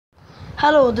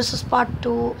Hello, this is part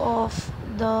 2 of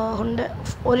the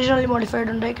originally modified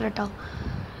Hyundai Creta.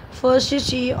 First, you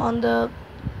see on the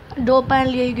door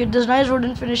panel here, you get this nice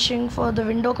wooden finishing for the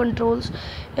window controls.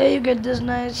 Here you get this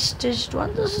nice stitched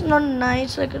one. This is not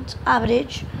nice, like it's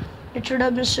average. It should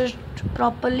have been stitched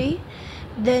properly.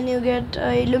 Then you get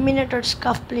illuminated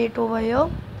scuff plate over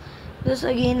here. This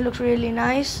again looks really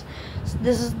nice.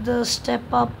 This is the step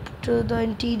up to the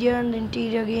interior, and the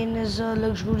interior again is a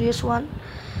luxurious one.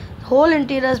 Whole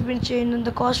interior has been changed and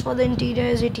the cost for the interior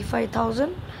is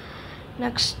 85,000.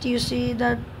 Next you see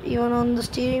that even on the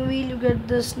steering wheel you get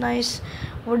this nice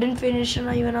wooden finish, and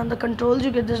even on the controls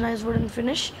you get this nice wooden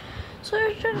finish. So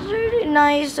it is really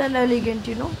nice and elegant,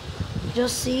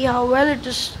 just see how well it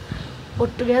is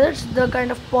put together. It's the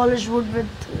kind of polished wood with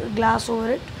glass over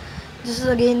it. This is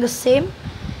again the same.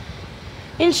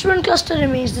 Instrument cluster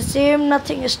remains the same,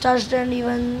 nothing is touched, and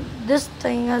even this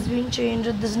thing has been changed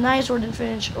with this nice wooden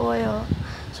finish over here.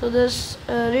 So this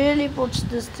really puts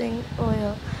this thing over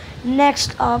here.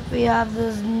 Next up we have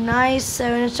this nice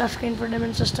 7-inch touchscreen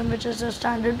infotainment system, which is a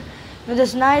standard with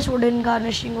this nice wooden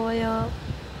garnishing over here.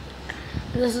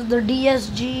 This is the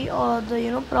DSG, or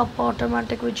the proper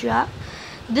automatic which you have.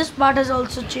 This part has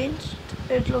also changed.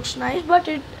 It looks nice, but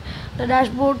the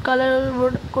dashboard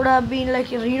color could have been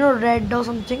like red or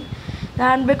something. The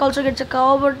handbrake also gets a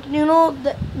cover, but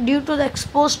due to the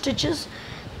exposed stitches,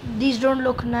 these don't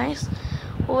look nice.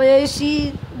 Over here you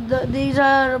see these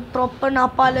are proper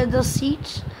Napa leather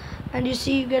seats, and you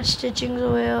see you get stitchings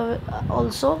over here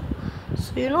also.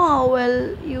 So you know how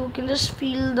well you can just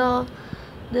feel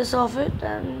this of it,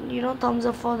 and thumbs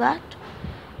up for that.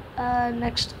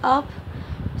 Next up,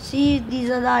 see, these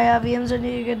are the IRVMs, and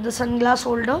you get the sunglass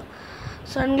holder.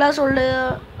 Sunglass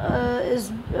holder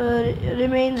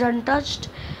remains untouched.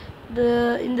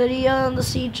 In the rear on the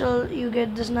seat you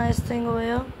get this nice thing over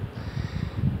here.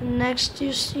 Next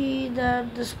you see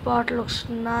that this part looks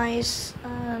nice,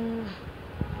 and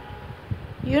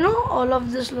all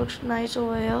of this looks nice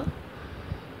over here.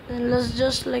 Then let's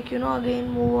just again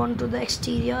move on to the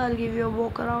exterior. I'll give you a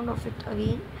walk around of it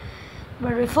again,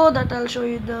 but before that I'll show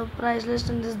you the price list,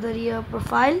 and this is the rear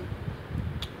profile.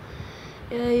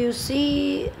 You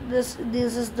see this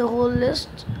is the whole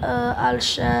list. I'll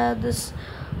share this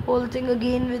whole thing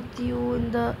again with you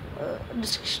in the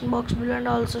description box below, and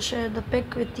also share the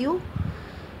pic with you.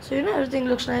 So everything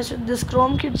looks nice. With this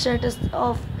chrome kit set is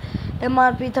of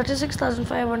MRP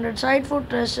 36,500, side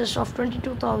footrest is of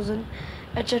 22,000,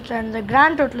 etc., and the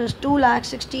grand total is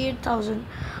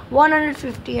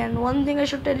 2,68,150. And one thing I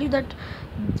should tell you, that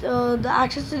the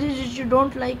accessories which you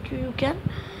don't like,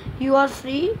 you are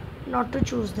free not to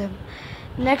choose them.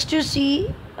 Next you see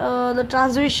the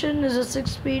transmission is a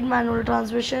 6-speed manual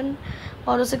transmission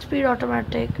or a 6-speed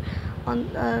automatic on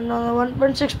a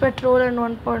 1.6 petrol and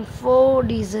 1.4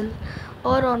 diesel,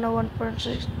 or on a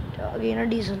 1.6 again a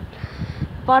diesel.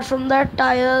 Apart from that,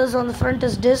 tires on the front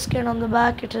is disc, and on the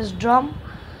back it is drum.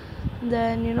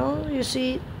 Then you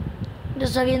see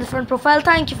this again the front profile.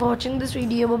 Thank you for watching this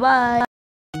video. Bye bye.